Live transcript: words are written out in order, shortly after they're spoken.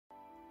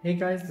Hey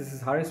guys, this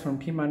is Haris from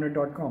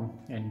teamandroid.com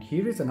and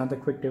here is another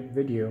quick tip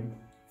video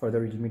for the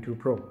Realme 2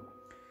 Pro.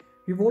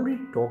 We've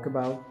already talked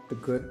about the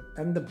good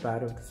and the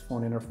bad of this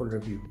phone in our full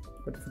review,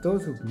 but for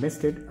those who've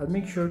missed it, I'll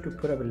make sure to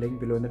put up a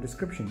link below in the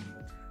description.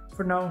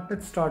 For now,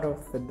 let's start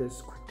off with this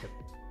quick tip.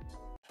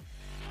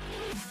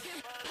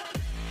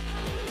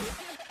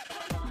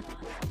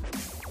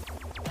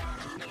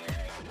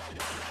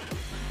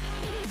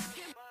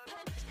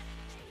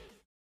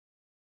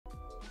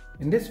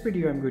 In this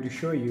video, I'm going to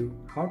show you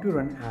how to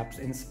run apps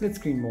in split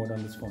screen mode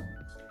on this phone.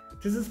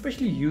 This is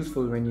especially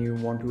useful when you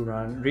want to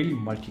run really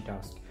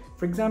multitask.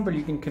 For example,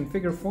 you can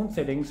configure phone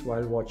settings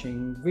while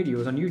watching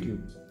videos on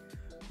YouTube.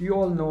 You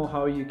all know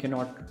how you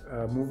cannot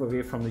move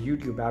away from the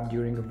YouTube app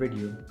during a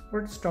video or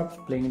it stops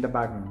playing in the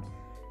background.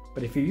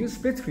 But if you use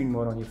split screen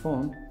mode on your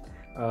phone,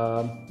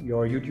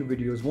 your YouTube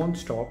videos won't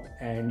stop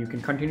and you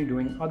can continue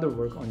doing other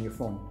work on your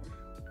phone.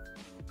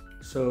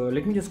 So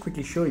let me just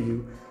quickly show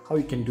you how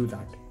you can do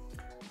that.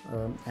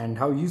 And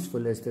how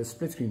useful is this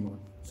split screen mode.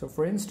 So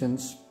for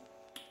instance,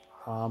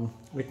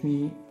 let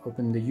me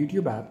open the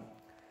YouTube app.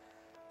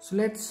 So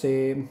let's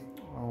say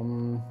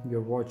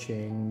you're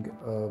watching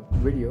a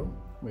video,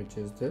 which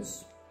is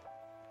this.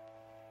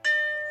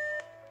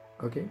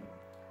 Okay,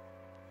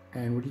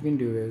 and what you can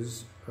do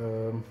is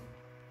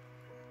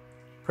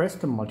press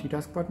the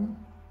multitask button,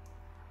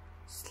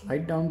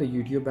 slide down the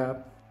YouTube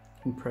app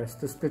and press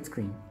the split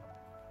screen.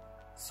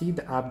 See,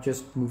 the app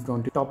just moved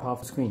on to top half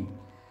of the screen.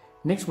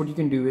 Next, what you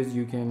can do is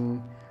you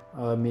can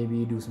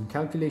maybe do some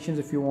calculations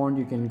if you want.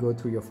 You can go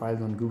through your files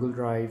on Google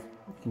Drive.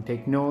 You can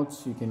take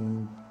notes. You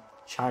can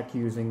chat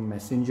using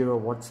Messenger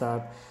or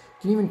WhatsApp.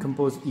 You can even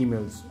compose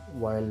emails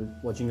while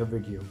watching a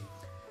video.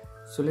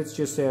 So let's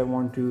just say I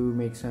want to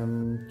make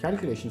some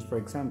calculations, for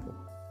example.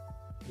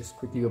 Just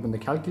quickly open the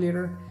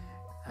calculator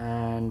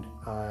and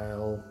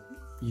I'll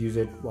use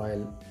it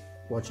while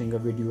watching a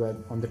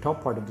video on the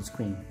top part of the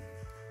screen.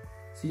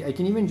 See, I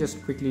can even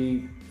just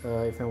quickly,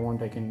 if I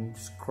want, I can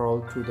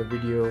scroll through the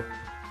video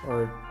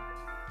or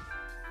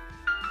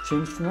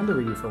change to another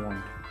video if I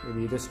want,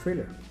 maybe this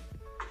trailer.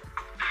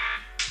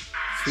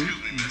 See,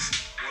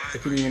 I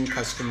can even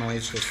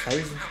customize the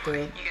size of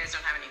the,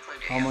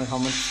 how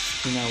much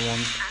screen I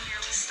want.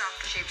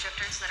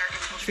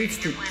 See,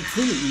 it's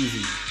really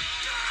easy.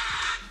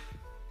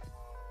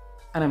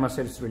 And I must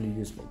say it's really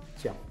useful.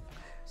 So, yeah.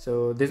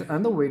 So there's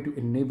another way to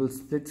enable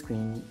split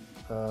screen.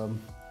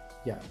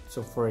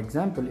 So for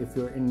example, if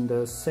you're in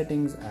the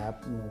settings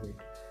app,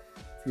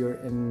 if you're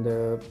in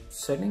the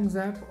settings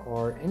app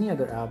or any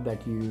other app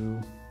that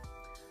you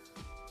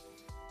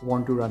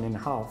want to run in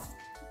half,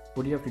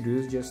 what you have to do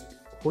is just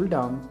hold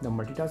down the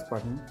multitask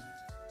button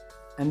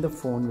and the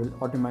phone will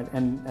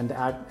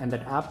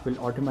that app will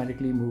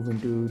automatically move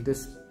into the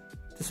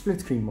split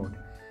screen mode.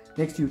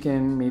 Next, you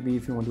can maybe,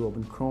 if you want to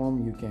open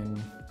Chrome, you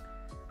can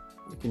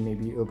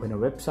maybe open a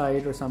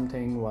website or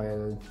something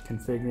while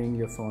configuring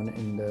your phone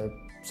in the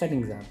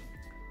settings app.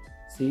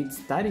 See, it's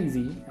that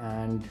easy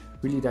and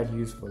really that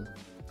useful.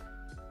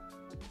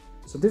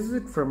 So this is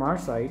it from our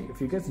side. If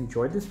you guys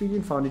enjoyed this video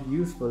and found it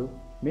useful,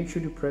 make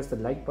sure to press the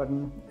like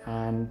button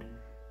and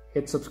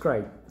hit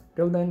subscribe.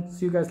 Till then,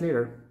 see you guys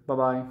later. Bye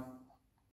bye.